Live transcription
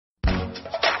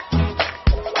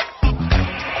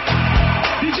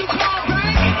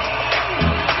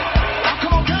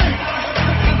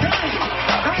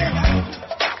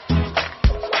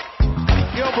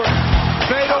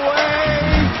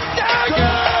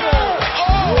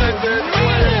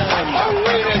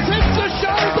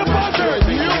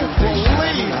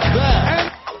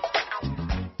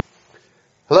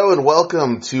Hello and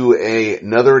welcome to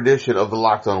another edition of the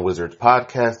Locked On Wizards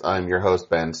podcast. I'm your host,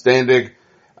 Ben Standig.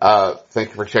 Thank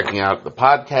you for checking out the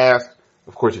podcast.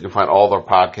 Of course, you can find all of our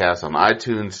podcasts on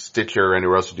iTunes, Stitcher,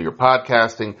 anywhere else you do your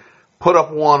podcasting. Put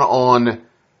up one on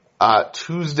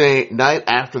Tuesday night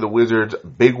after the Wizards'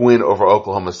 big win over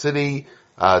Oklahoma City.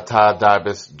 Todd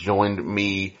Dybus joined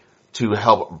me to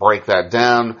help break that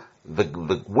down,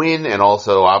 the win, and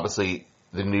also obviously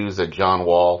the news that John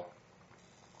Wall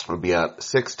will be out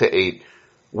 6 to 8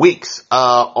 weeks.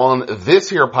 On this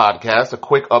here podcast, a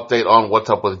quick update on what's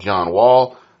up with John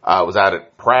Wall. Was out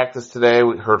at practice today.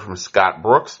 We heard from Scott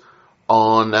Brooks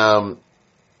on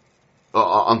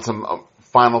some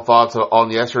final thoughts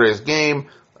on yesterday's game,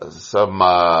 and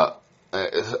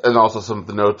also some of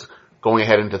the notes going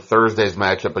ahead into Thursday's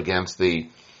matchup against the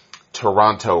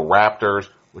Toronto Raptors,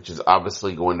 which is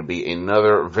obviously going to be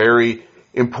another very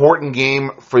important game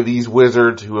for these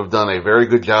Wizards, who have done a very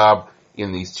good job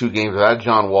in these two games without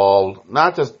John Wall.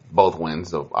 Not just both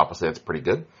wins, though obviously that's pretty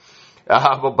good,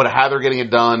 but how they're getting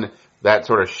it done, that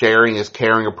sort of sharing is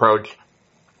caring approach.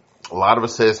 A lot of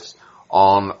assists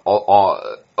on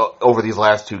over these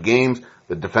last two games.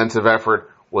 The defensive effort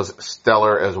was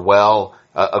stellar as well.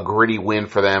 A gritty win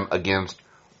for them against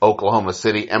Oklahoma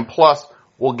City. And plus,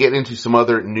 we'll get into some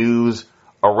other news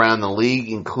around the league,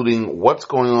 including what's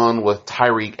going on with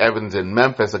Tyreke Evans in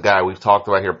Memphis, a guy we've talked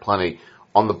about here plenty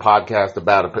on the podcast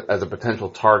about as a potential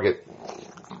target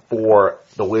for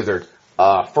the Wizards.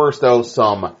 First, though,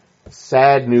 some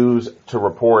sad news to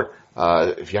report.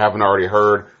 If you haven't already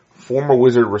heard, former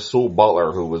Wizard Rasul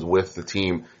Butler, who was with the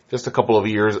team just a couple of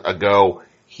years ago,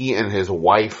 he and his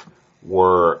wife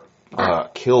were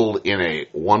killed in a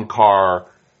one-car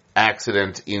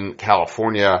accident in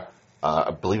California.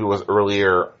 I believe it was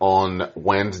earlier on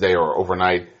Wednesday or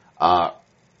overnight.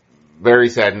 Very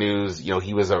sad news. You know,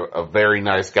 he was a very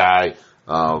nice guy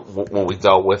when we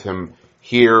dealt with him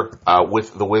here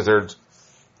with the Wizards.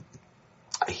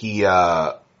 He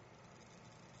was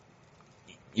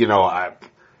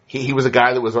a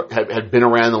guy that had been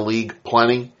around the league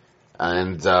plenty,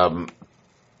 and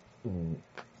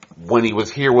when he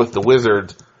was here with the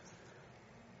Wizards,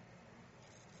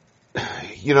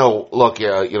 a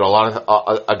lot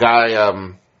of a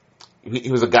guy.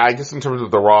 He was a guy just in terms of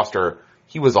the roster.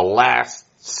 He was a last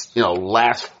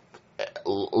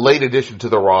late addition to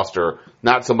the roster.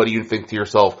 Not somebody you think to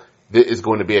yourself that is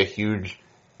going to be a huge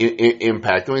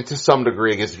impact. I mean, to some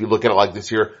degree, I guess if you look at it like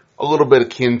this year, a little bit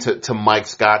akin to Mike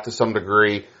Scott to some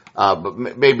degree,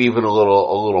 but maybe even a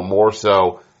little more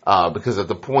so, because at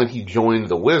the point he joined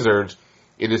the Wizards,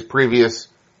 in his previous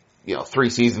 3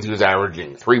 seasons, he was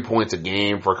averaging 3 points a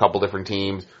game for a couple different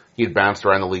teams. He had bounced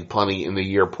around the league plenty in the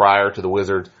year prior to the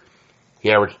Wizards.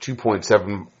 He averaged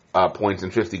 2.7 points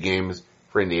in 50 games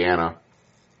for Indiana.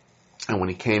 And when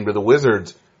he came to the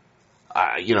Wizards,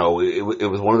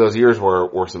 it was one of those years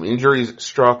where some injuries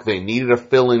struck. They needed a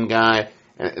fill-in guy.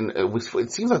 And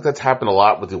it seems like that's happened a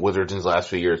lot with the Wizards in the last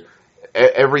few years.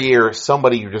 Every year,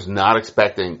 somebody you're just not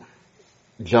expecting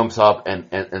jumps up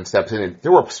and steps in. And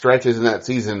there were stretches in that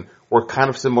season where kind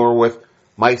of similar with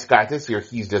Mike Scott this year.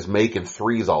 He's just making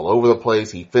threes all over the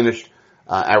place. He finished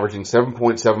averaging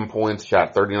 7.7 points,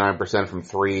 shot 39% from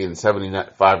three in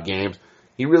 75 games.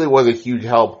 He really was a huge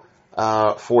help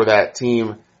for that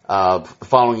team. The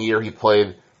following year, he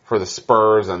played for the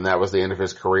Spurs, and that was the end of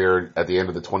his career at the end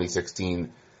of the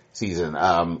 2016 season.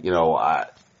 I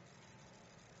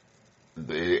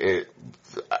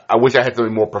wish I had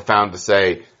something more profound to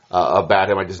say about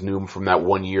him. I just knew him from that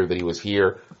 1 year that he was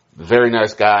here. Very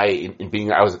nice guy.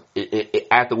 I was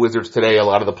at the Wizards today. A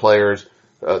lot of the players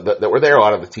that were there, a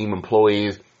lot of the team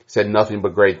employees, said nothing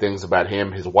but great things about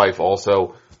him. His wife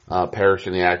also perished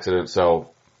in the accident. So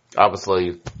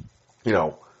obviously,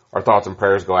 our thoughts and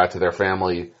prayers go out to their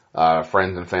family,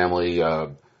 friends and family.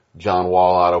 John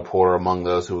Wall, Otto Porter, among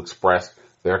those who expressed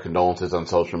their condolences on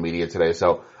social media today.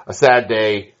 So a sad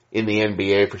day in the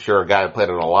NBA for sure. A guy that played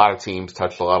on a lot of teams,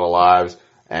 touched a lot of lives,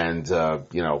 and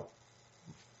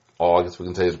all I guess we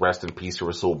can say is rest in peace to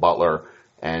Rasul Butler.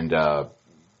 And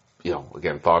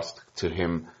again, thoughts to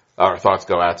him. Our thoughts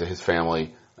go out to his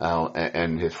family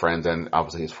and his friends, and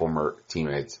obviously his former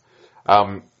teammates.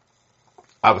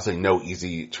 Obviously, no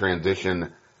easy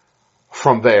transition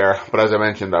from there. But as I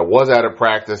mentioned, I was out of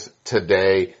practice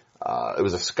today. It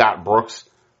was a Scott Brooks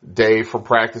day for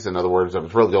practice. In other words, it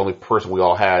was really the only person we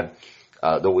all had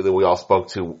that we all spoke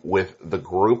to with the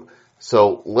group.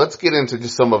 So let's get into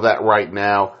just some of that right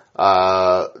now.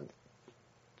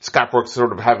 Scott Brooks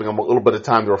sort of having a little bit of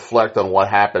time to reflect on what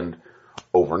happened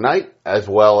overnight, as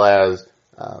well as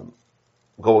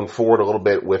going forward a little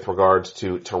bit with regards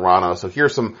to Toronto. So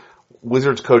here's some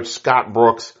Wizards coach Scott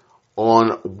Brooks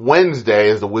on Wednesday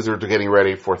as the Wizards are getting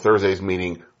ready for Thursday's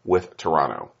meeting with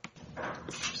Toronto.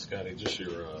 Scotty, just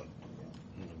your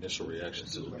initial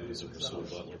reactions to the news of Russell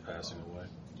Butler passing away.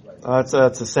 It's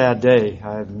a sad day.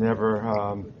 I've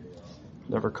never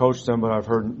coached him, but I've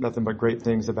heard nothing but great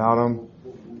things about him.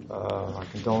 Our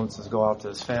condolences go out to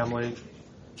his family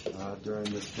during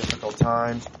this difficult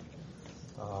time.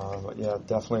 But yeah,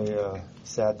 definitely a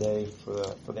sad day for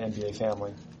the NBA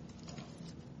family.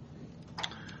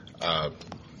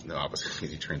 Obviously,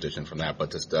 easy transition from that,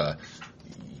 but just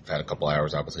you've had a couple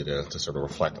hours, obviously, to sort of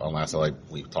reflect on last night.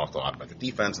 We've talked a lot about the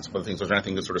defense and some other things. Was there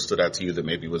anything that sort of stood out to you that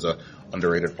maybe was a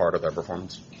underrated part of that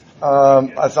performance?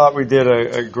 I thought we did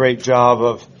a great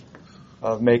job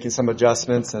of making some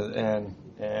adjustments and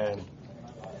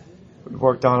we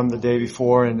worked on them the day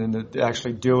before, and then to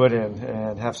actually do it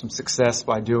and have some success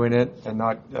by doing it and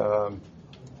not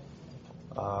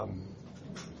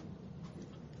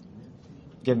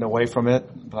getting away from it.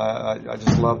 But I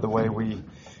just love the way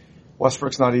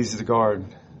Westbrook's not easy to guard.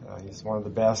 He's one of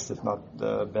the best, if not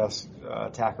the best,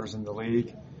 attackers in the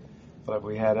league. But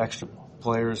we had extra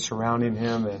players surrounding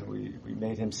him, and we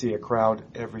made him see a crowd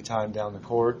every time down the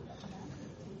court.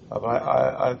 But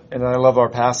I love our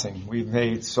passing. We've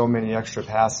made so many extra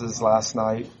passes last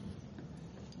night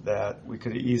that we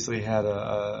could have easily had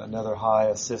another high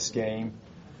assist game,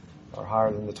 or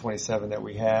higher than the 27 that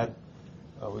we had.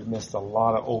 We missed a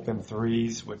lot of open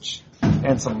threes,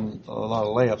 and a lot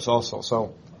of layups also.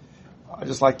 So I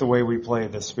just like the way we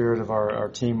played. The spirit of our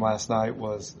team last night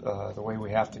was the way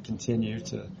we have to continue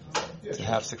to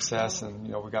have success.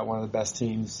 And we got one of the best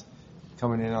teams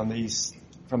coming in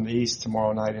from the East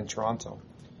tomorrow night in Toronto.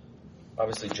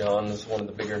 Obviously, John is one of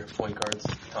the bigger point guards.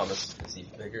 Thomas is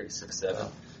even bigger. He's 6'7".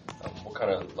 What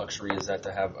kind of luxury is that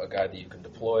to have a guy that you can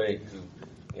deploy who,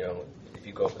 if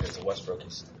you go up against a Westbrook,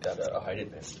 he's got a height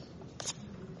advantage?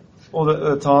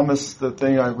 Well, Thomas, the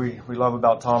thing we love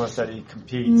about Thomas that he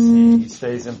competes. He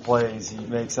stays in plays. He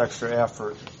makes extra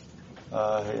effort,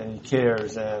 and he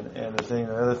cares. And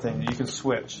the other thing, you can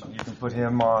switch. You can put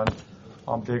him on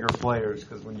bigger players,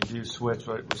 because when you do switch,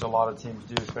 which a lot of teams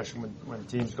do, especially when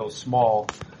teams go small,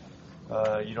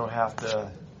 you don't have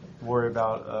to worry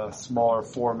about a smaller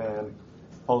four-man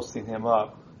posting him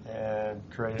up and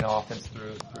creating offense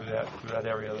through that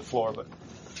area of the floor. But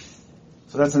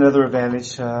so that's another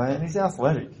advantage, and he's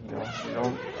athletic.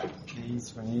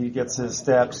 When he gets his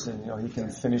steps, and he can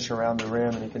finish around the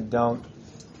rim and he can dunk.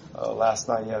 Last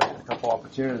night he had a couple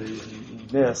opportunities he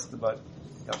missed, but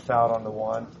got fouled on the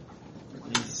one.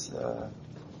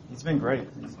 He's been great.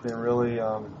 He's been really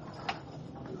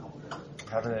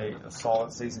having a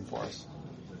solid season for us.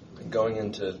 And going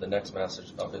into the next match,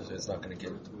 obviously it's not going to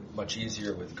get much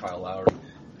easier with Kyle Lowry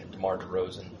and DeMar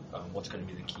DeRozan. What's going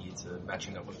to be the key to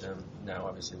matching up with them now,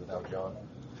 obviously without John?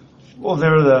 Well,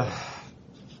 they're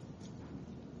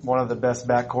one of the best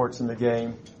backcourts in the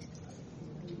game.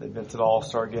 They've been to the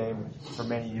All-Star game for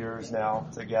many years now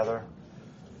together.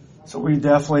 So we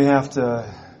definitely have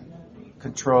to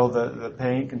control the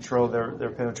paint, control their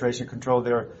penetration, control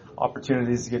their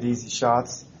opportunities to get easy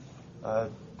shots.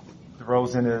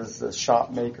 DeRozan is a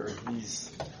shot maker.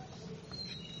 He's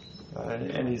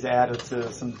added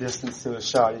to some distance to his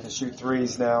shot. He can shoot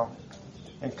threes now.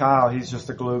 And Kyle, he's just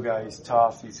a glue guy. He's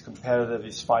tough. He's competitive.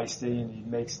 He's feisty, and he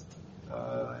makes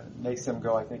them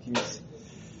go. I think he's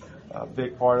a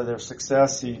big part of their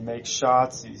success. He makes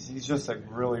shots. He's just a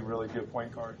really, really good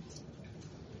point guard.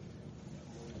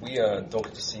 We don't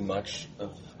get to see much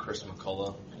of Chris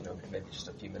McCullough, maybe just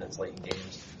a few minutes late in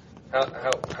games.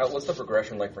 What's the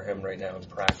progression like for him right now in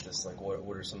practice? Like, what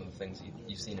are some of the things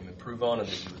you've seen him improve on and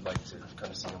that you would like to kind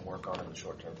of see him work on in the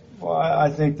short term? Well, I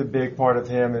think the big part of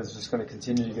him is just going to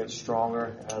continue to get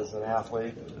stronger as an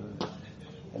athlete,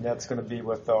 and that's going to be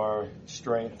with our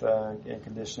strength and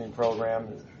conditioning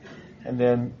program, and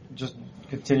then just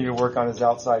continue to work on his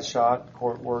outside shot,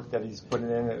 court work that he's putting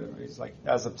in. It's like,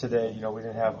 as of today, we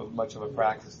didn't have much of a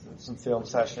practice, some film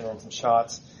session and some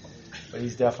shots, but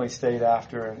he's definitely stayed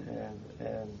after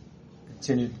and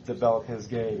continued to develop his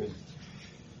game. And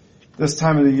this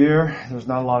time of the year, there's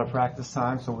not a lot of practice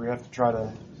time, so we have to try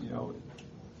to,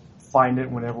 find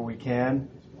it whenever we can,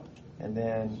 and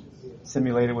then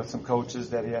simulate it with some coaches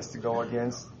that he has to go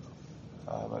against.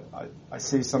 But I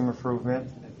see some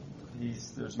improvement.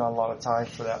 There's not a lot of time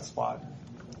for that spot.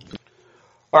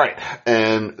 All right,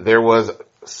 and there was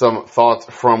some thoughts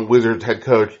from Wizards head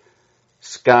coach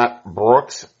Scott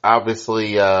Brooks.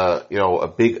 Obviously, a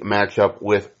big matchup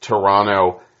with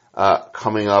Toronto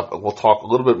coming up. We'll talk a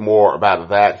little bit more about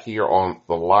that here on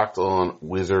the Locked On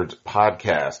Wizards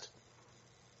podcast.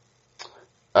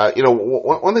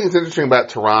 one thing that's interesting about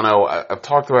Toronto, I've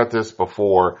talked about this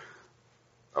before.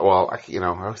 Well, I've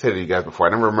said it to you guys before. I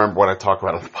never remember what I talk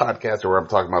about on the podcast or what I'm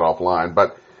talking about offline,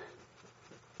 but,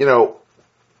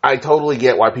 I totally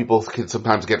get why people can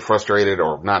sometimes get frustrated,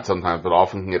 or not sometimes, but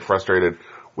often can get frustrated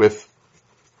with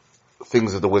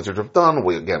things that the Wizards have done.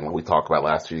 We talked about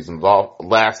last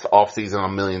offseason a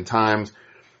million times,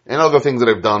 and other things that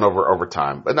they've done over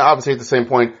time. But obviously at the same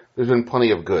point, there's been plenty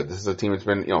of good. This is a team that's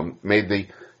been, made the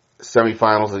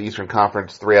semifinals of the Eastern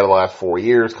Conference 3 out of the last 4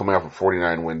 years, coming off a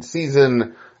 49-win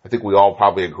season. I think we all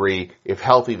probably agree, if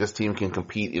healthy, this team can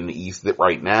compete in the East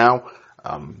right now.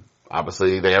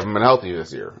 Obviously, they haven't been healthy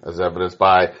this year, as evidenced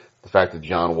by the fact that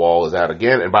John Wall is out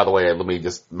again. And by the way, let me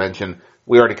just mention,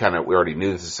 we already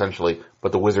knew this essentially,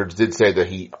 but the Wizards did say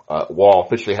that Wall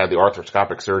officially had the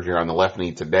arthroscopic surgery on the left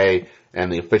knee today,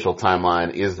 and the official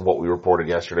timeline is what we reported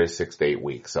yesterday, 6 to 8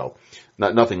 weeks. So,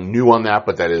 nothing new on that,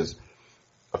 but that is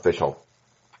official.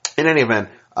 In any event,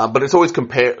 but it's always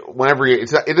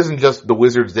it isn't just the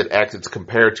Wizards did X, it's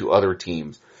compared to other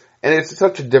teams. And it's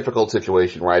such a difficult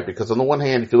situation, right? Because on the one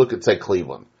hand, if you look at, say,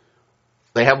 Cleveland,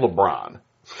 they have LeBron,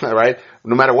 right?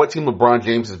 No matter what team LeBron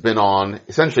James has been on,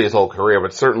 essentially his whole career,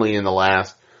 but certainly in the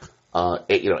last,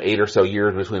 8 or so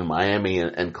years between Miami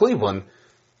and Cleveland,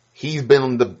 he's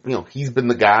been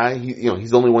the guy,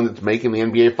 he's the only one that's making the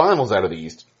NBA Finals out of the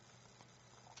East.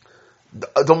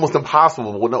 It's almost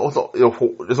impossible.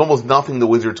 There's almost nothing the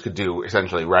Wizards could do,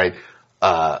 essentially, right?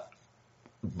 To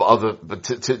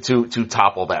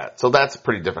topple that. So that's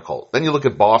pretty difficult. Then you look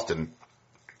at Boston,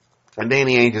 and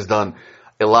Danny Ainge has done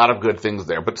a lot of good things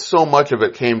there, but so much of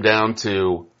it came down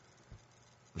to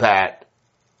that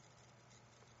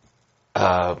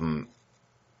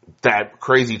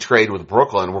crazy trade with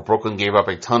Brooklyn, where Brooklyn gave up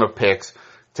a ton of picks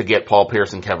to get Paul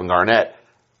Pierce and Kevin Garnett.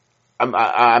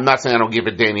 I'm not saying I don't give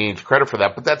it Danny Ainge credit for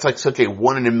that, but that's like such a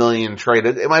 1 in a million trade.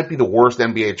 It might be the worst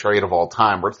NBA trade of all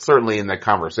time, but it's certainly in that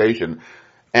conversation.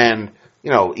 And,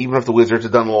 even if the Wizards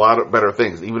had done a lot of better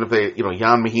things, even if they,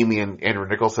 Jan Mahimi and Andrew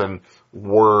Nicholson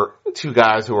were two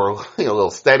guys who are, a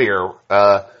little steadier,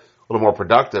 a little more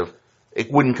productive,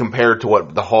 it wouldn't compare to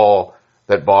what the haul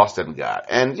that Boston got.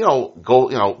 And,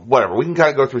 whatever. We can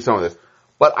kind of go through some of this.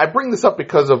 But I bring this up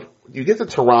because you get to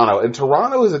Toronto, and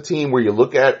Toronto is a team where you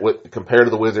look at compared to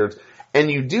the Wizards,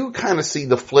 and you do kind of see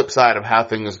the flip side of how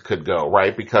things could go,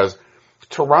 right? Because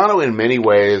Toronto, in many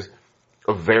ways,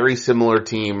 a very similar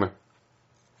team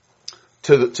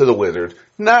to the Wizards.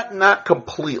 Not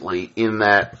completely in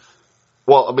that,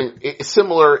 well, I mean, it's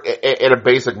similar at a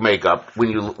basic makeup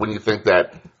when you think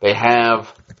that they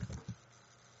have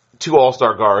 2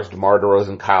 all-star guards, DeMar DeRozan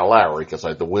and Kyle Lowry, because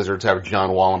like the Wizards have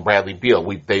John Wall and Bradley Beal.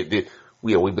 We've been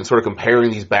sort of comparing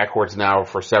these backcourts now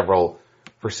for several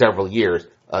years.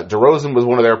 DeRozan was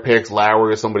one of their picks.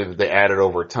 Lowry is somebody that they added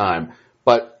over time.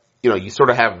 But, you sort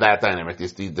of have that dynamic,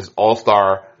 this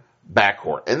all-star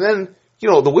backcourt. And then,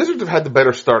 the Wizards have had the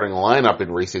better starting lineup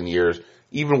in recent years,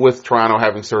 even with Toronto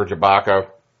having Serge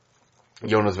Ibaka.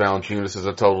 Jonas Valanciunas is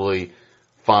a totally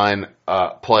fine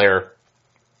player.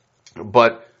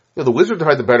 But the Wizards have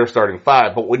had the better starting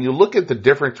 5. But when you look at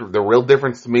the real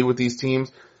difference to me with these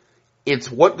teams,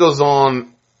 it's what goes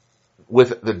on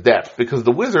with the depth. Because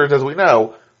the Wizards, as we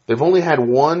know, they've only had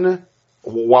one.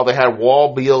 While they had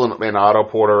Wall, Beal, and Otto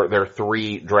Porter, their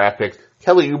 3 draft picks,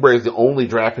 Kelly Oubre is the only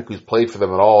draft pick who's played for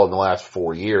them at all in the last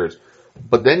 4 years.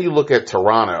 But then you look at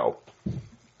Toronto.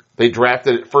 They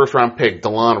drafted first-round pick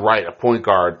DeLon Wright, a point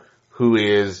guard, who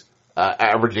is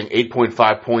averaging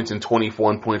 8.5 points in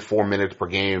 21.4 minutes per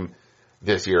game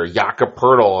this year. Jakob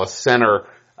Poeltl, a center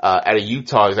out of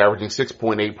Utah, is averaging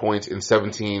 6.8 points in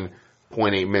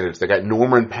 17.8 minutes. They got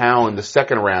Norman Powell in the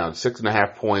second round,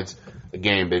 6.5 points a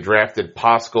game. They drafted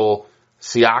Pascal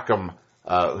Siakam,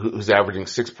 who's averaging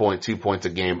 6.2 points a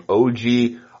game.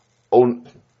 OG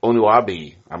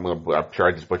Onuabi, I'm sure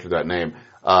I just butchered that name.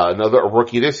 Another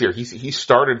rookie this year. He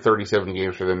started 37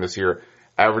 games for them this year,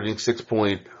 averaging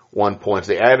 6.1 points.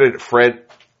 They added Fred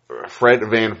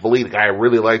Van Vliet, a guy I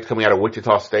really liked coming out of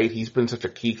Wichita State. He's been such a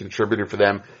key contributor for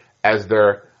them as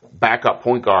their backup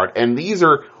point guard. And these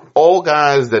are all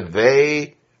guys that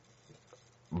they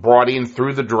brought in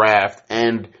through the draft.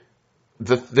 And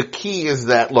the key is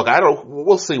that, look,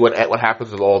 we'll see what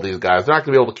happens with all these guys. They're not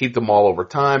going to be able to keep them all over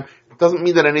time. It doesn't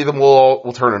mean that any of them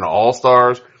will turn into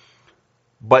all-stars.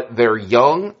 But they're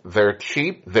young, they're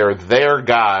cheap, they're their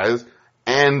guys,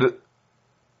 and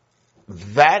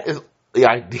that is the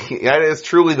idea. That is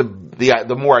truly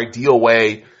the more ideal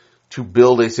way to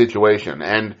build a situation.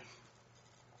 And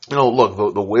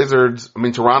look, the Wizards. I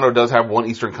mean, Toronto does have one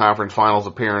Eastern Conference Finals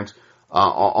appearance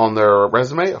on their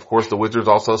resume. Of course, the Wizards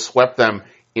also swept them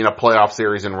in a playoff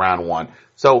series in round one.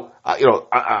 So,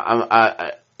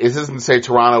 this isn't to say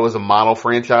Toronto is a model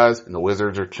franchise and the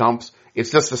Wizards are chumps.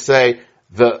 It's just to say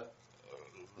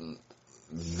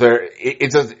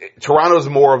Toronto's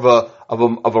more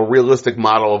of a realistic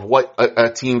model of what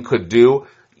a team could do.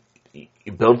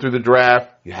 You build through the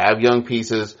draft, you have young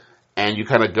pieces, and you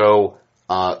kind of go,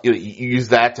 you use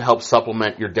that to help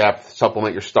supplement your depth,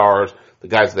 supplement your stars, the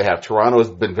guys that they have. Toronto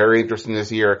has been very interesting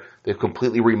this year. They've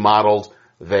completely remodeled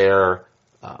their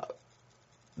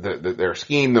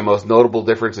scheme. The most notable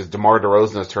difference is DeMar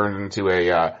DeRozan has turned into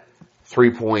a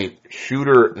 3-point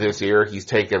shooter this year. He's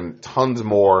taken tons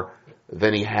more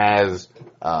than he has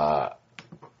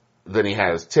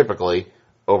typically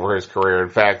over his career. In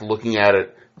fact, looking at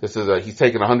it, he's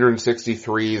taken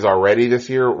 163s already this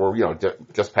year, or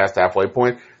just past the halfway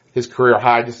point. His career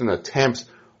high just in attempts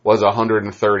was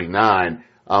 139.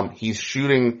 He's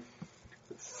shooting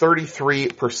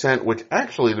 33%, which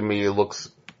actually to me looks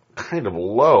kind of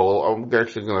low. I'm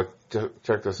actually going to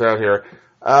check this out here.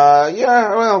 I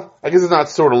guess it's not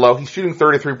sort of low. He's shooting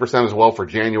 33% as well for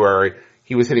January.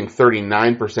 He was hitting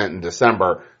 39% in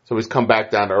December, so he's come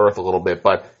back down to earth a little bit.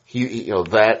 But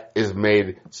that is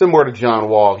made similar to John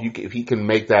Wall. If he can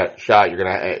make that shot, you're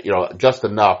gonna, just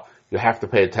enough. You have to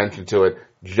pay attention to it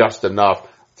just enough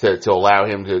to allow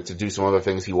him to do some other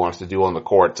things he wants to do on the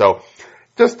court. So,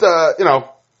 just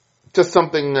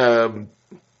something that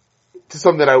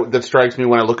strikes me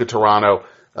when I look at Toronto.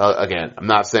 Again, I'm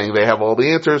not saying they have all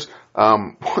the answers,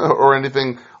 or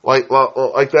anything like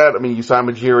that. I mean,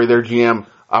 Usama Majiri, their GM,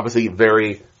 obviously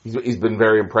he's been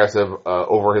very impressive,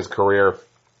 over his career.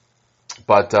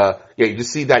 But, you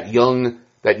just see that young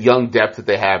depth that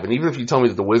they have. And even if you tell me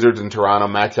that the Wizards and Toronto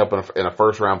match up in a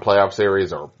first round playoff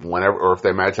series or whenever, or if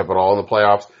they match up at all in the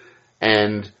playoffs,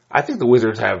 and I think the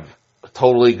Wizards have a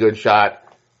totally good shot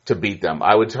to beat them.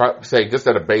 I would say just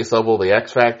at a base level, the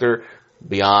X factor,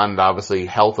 beyond obviously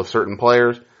health of certain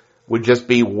players, would just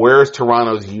be where's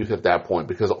Toronto's youth at that point?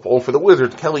 Because for the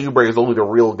Wizards, Kelly Oubre is only the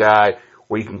real guy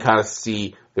where you can kind of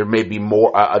see there may be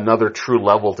more, another true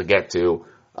level to get to.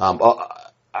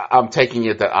 I'm taking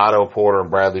it that Otto Porter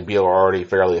and Bradley Beal are already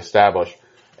fairly established.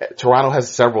 Toronto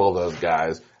has several of those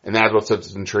guys, and that's what's so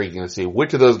intriguing to see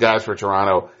which of those guys for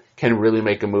Toronto can really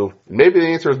make a move. Maybe the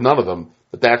answer is none of them,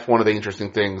 but that's one of the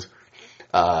interesting things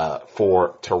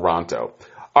for Toronto.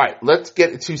 All right, let's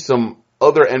get to some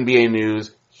other NBA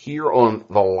news here on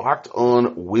the Locked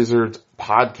On Wizards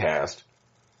podcast.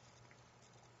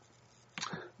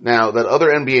 Now, that other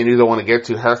NBA news I want to get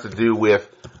to has to do with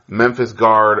Memphis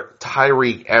guard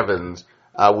Tyreke Evans.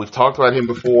 We've talked about him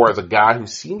before as a guy who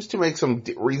seems to make some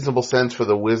reasonable sense for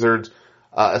the Wizards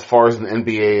as far as an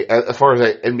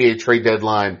NBA trade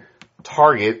deadline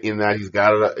target, in that he's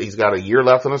got a year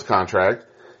left on his contract.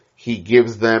 He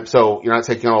gives them, so you're not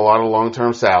taking on a lot of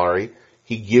long-term salary.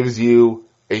 He gives you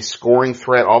a scoring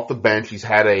threat off the bench. He's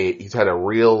had a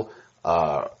real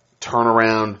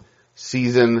turnaround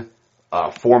season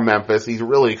for Memphis. He's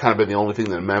really kind of been the only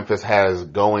thing that Memphis has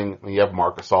going. I mean, you have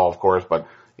Marc Gasol, of course, but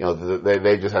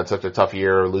they just had such a tough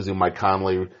year, losing Mike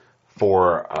Conley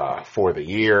for the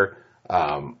year.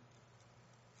 But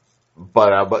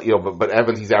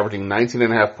Evans, he's averaging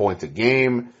 19.5 points a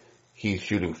game. He's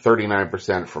shooting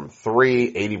 39% from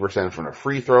three, 80% from the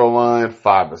free throw line,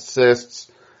 5 assists.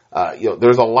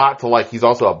 There's a lot to like. He's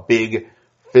also a big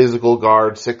physical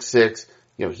guard, 6'6".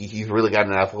 He's really got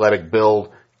an athletic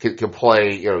build. Can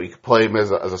play, you can play him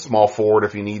as a small forward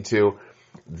if you need to.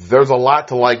 There's a lot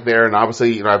to like there, and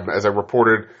obviously, as I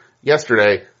reported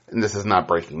yesterday, and this is not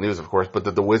breaking news, of course, but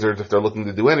that the Wizards, if they're looking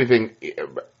to do anything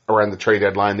around the trade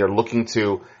deadline, they're looking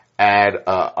to add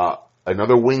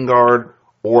another wing guard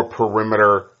or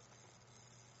perimeter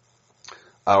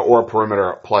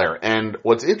player. And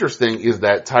what's interesting is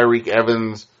that Tyreke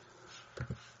Evans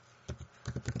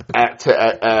at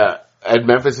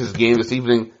Memphis' game this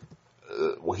evening,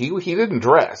 he didn't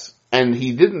dress, and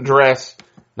he didn't dress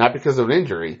not because of an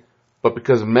injury, but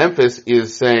because Memphis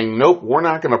is saying, nope, we're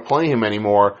not going to play him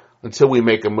anymore until we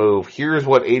make a move. Here's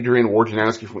what Adrian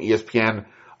Wojnarowski from ESPN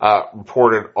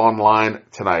reported online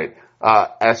tonight.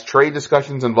 As trade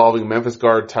discussions involving Memphis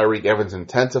guard Tyreke Evans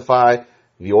intensify,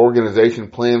 the organization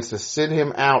plans to sit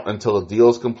him out until the deal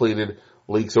is completed,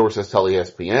 league sources tell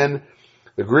ESPN.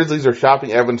 The Grizzlies are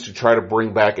shopping Evans to try to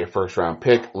bring back a first-round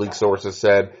pick, league sources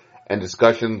said, and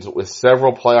discussions with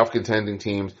several playoff contending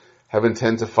teams have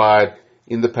intensified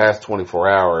in the past 24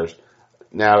 hours.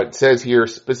 Now, it says here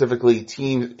specifically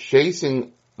teams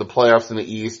chasing the playoffs in the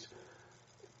East,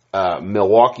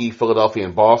 Milwaukee, Philadelphia,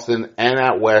 and Boston, and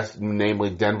out West, namely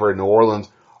Denver and New Orleans,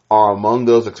 are among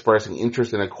those expressing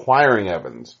interest in acquiring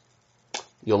Evans.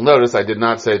 You'll notice I did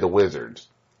not say the Wizards.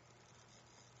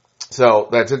 So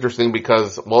that's interesting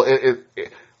because, well,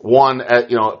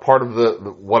 part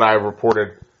of what I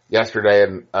reported yesterday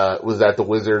and was that the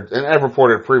Wizards, and I've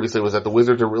reported previously, was that the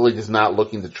Wizards are really just not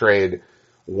looking to trade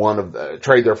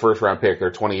trade their first round pick,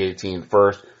 their 2018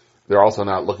 first. They're also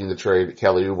not looking to trade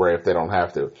Kelly Oubre if they don't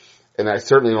have to. And I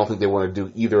certainly don't think they want to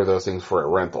do either of those things for a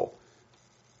rental.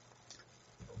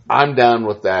 I'm down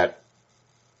with that.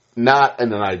 Not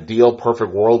in an ideal,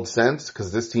 perfect world sense,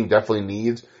 because this team definitely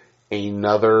needs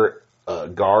another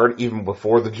guard even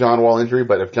before the John Wall injury.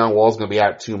 But if John Wall's going to be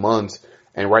out 2 months,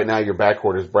 and right now your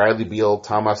backcourt is Bradley Beal,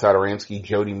 Tomas Satoransky,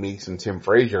 Jody Meeks, and Tim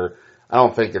Frazier, I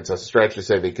don't think it's a stretch to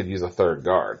say they could use a third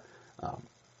guard.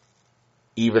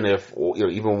 Even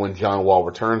when John Wall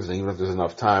returns, and even if there's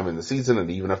enough time in the season, and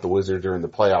even if the Wizards are in the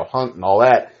playoff hunt and all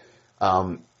that,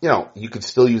 you could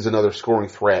still use another scoring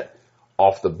threat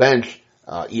off the bench.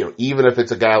 Even if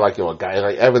it's a guy like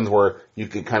Evans, where you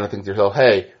could kind of think to yourself,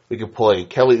 hey, we could play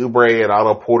Kelly Oubre and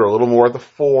Otto Porter a little more at the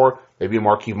 4, maybe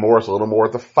Markieff Morris a little more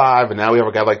at the 5, and now we have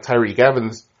a guy like Tyreke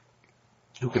Evans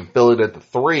who can fill it at the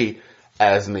 3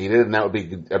 as needed, and that would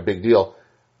be a big deal.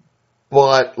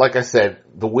 But like I said,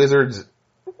 the Wizards,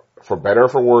 for better or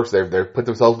for worse, they've put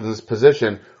themselves in this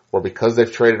position where, because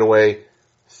they've traded away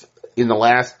in the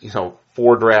last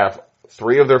 4 drafts,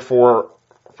 3 of their 4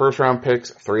 first round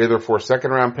picks, 3 of their 4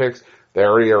 second round picks. They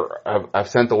already have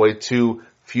sent away 2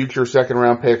 future second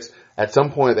round picks. At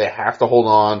some point, they have to hold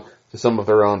on to some of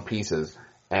their own pieces,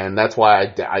 and that's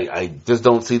why I just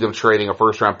don't see them trading a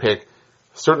first round pick.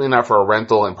 Certainly not for a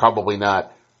rental, and probably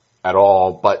not at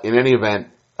all. But in any event,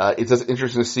 it's just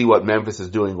interesting to see what Memphis is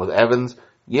doing with Evans.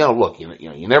 Look,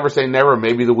 you never say never.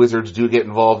 Maybe the Wizards do get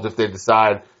involved if they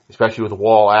decide, especially with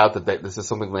Wall out, that this is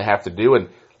something they have to do. And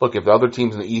look, if the other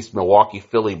teams in the East, Milwaukee,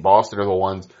 Philly, Boston, are the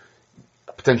ones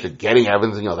potentially getting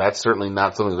Evans, that's certainly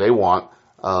not something they want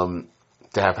to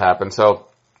have happen. So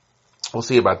we'll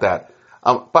see about that.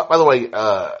 But by the way,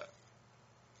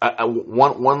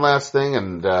 one last thing,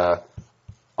 and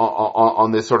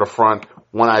on this sort of front,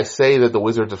 when I say that the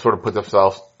Wizards have sort of put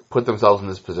themselves in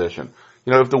this position,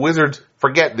 if the Wizards,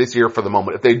 forget this year for the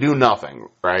moment, if they do nothing,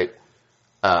 right?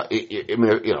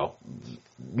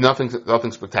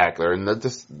 Nothing spectacular, and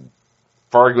just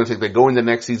for argument's sake, they go into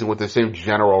next season with the same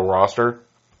general roster.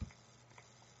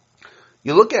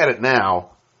 You look at it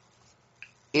now,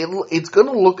 it's going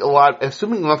to look a lot,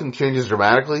 assuming nothing changes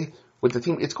dramatically with the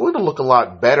team, it's going to look a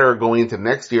lot better going into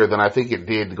next year than I think it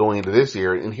did going into this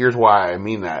year, and here's why I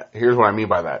mean that. Here's what I mean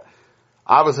by that.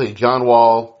 Obviously, John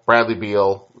Wall, Bradley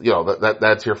Beal,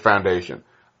 that's your foundation.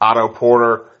 Otto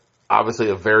Porter, obviously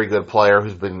a very good player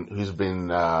who's been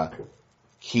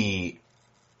key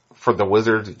for the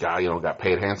Wizards. Got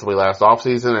paid handsomely last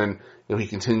offseason, and he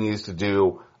continues to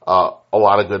do a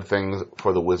lot of good things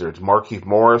for the Wizards. Markieff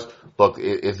Morris, look,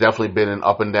 it's definitely been an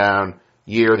up and down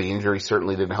year. The injury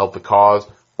certainly didn't help the cause,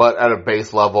 but at a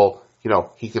base level,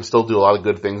 he can still do a lot of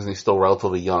good things, and he's still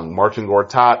relatively young. Marcin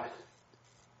Gortat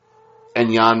and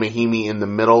Jan Mahimi in the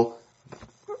middle,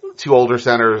 2 older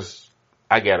centers.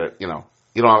 I get it,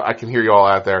 I can hear you all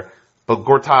out there, but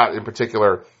Gortat in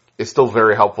particular is still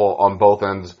very helpful on both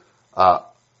ends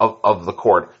of the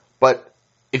court. But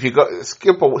if you go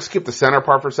skip the center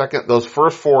part for a second, those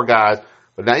first 4 guys,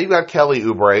 but now you've got Kelly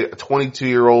Oubre, a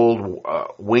 22-year-old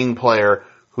wing player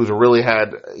who's really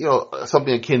had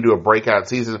something akin to a breakout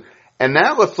season. And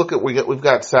now let's look at we've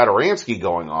got Satoransky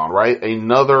going on, right?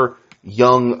 Another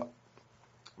young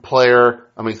player.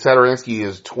 I mean, Satoransky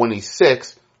is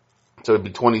 26, so it'd be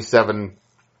 27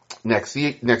 next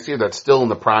year. That's still in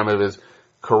the prime of his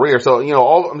career. So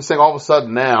I'm saying all of a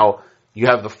sudden now you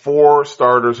have the 4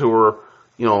 starters who are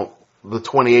the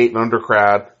 28 and under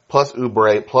crowd, plus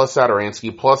Oubre, plus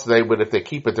Satoransky, plus they would, if they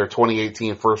keep it, their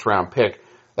 2018 first round pick.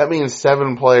 That means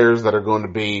 7 players that are going to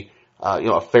be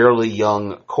a fairly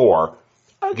young core.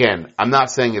 Again, I'm not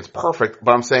saying it's perfect,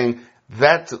 but I'm saying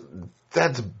that's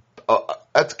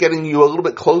getting you a little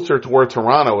bit closer to where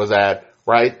Toronto was at,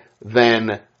 right?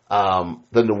 Than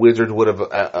the Wizards would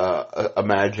have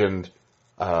imagined,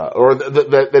 or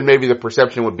than maybe the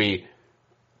perception would be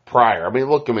prior.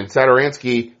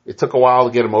 Satoransky, it took a while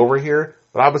to get him over here,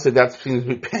 but obviously that seems to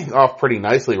be paying off pretty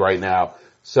nicely right now.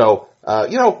 So,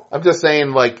 I'm just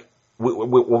saying, like,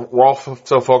 we're all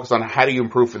so focused on how do you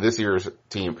improve for this year's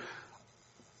team.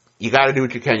 You got to do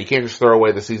what you can. You can't just throw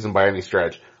away the season by any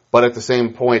stretch. But at the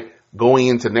same point, going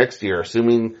into next year,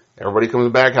 assuming everybody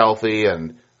comes back healthy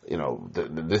and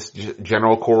this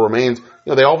general core remains,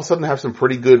 they all of a sudden have some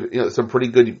pretty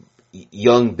good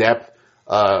young depth,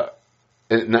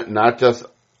 not just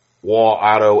Wall,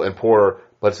 Otto, and Porter,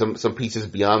 but some pieces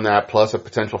beyond that, plus a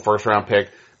potential first-round pick,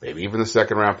 maybe even a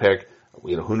second-round pick.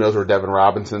 Who knows where Devin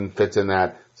Robinson fits in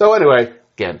that. So anyway,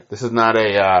 again, this is not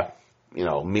a,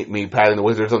 me patting the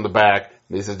Wizards on the back.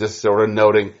 This is just sort of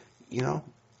noting,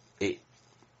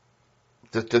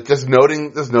 just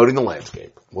noting the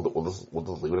landscape. We'll just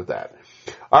leave it at that.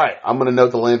 All right, I'm going to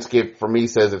note the landscape for me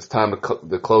says it's time to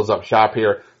close up shop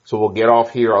here. So we'll get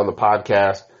off here on the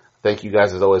podcast. Thank you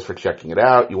guys as always for checking it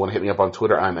out. You want to hit me up on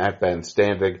Twitter? I'm at Ben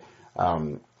Standig.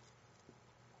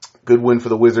 Good win for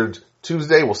the Wizards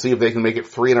Tuesday. We'll see if they can make it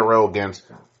 3 in a row against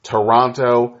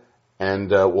Toronto,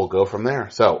 and we'll go from there.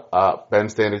 So Ben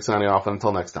Standig signing off, and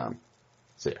until next time,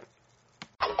 see ya.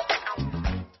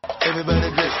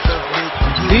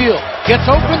 Deal gets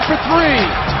open for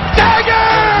 3.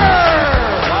 Dagger!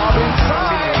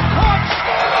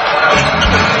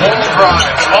 Wall drive,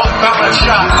 off balance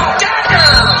shot.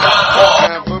 Dagger!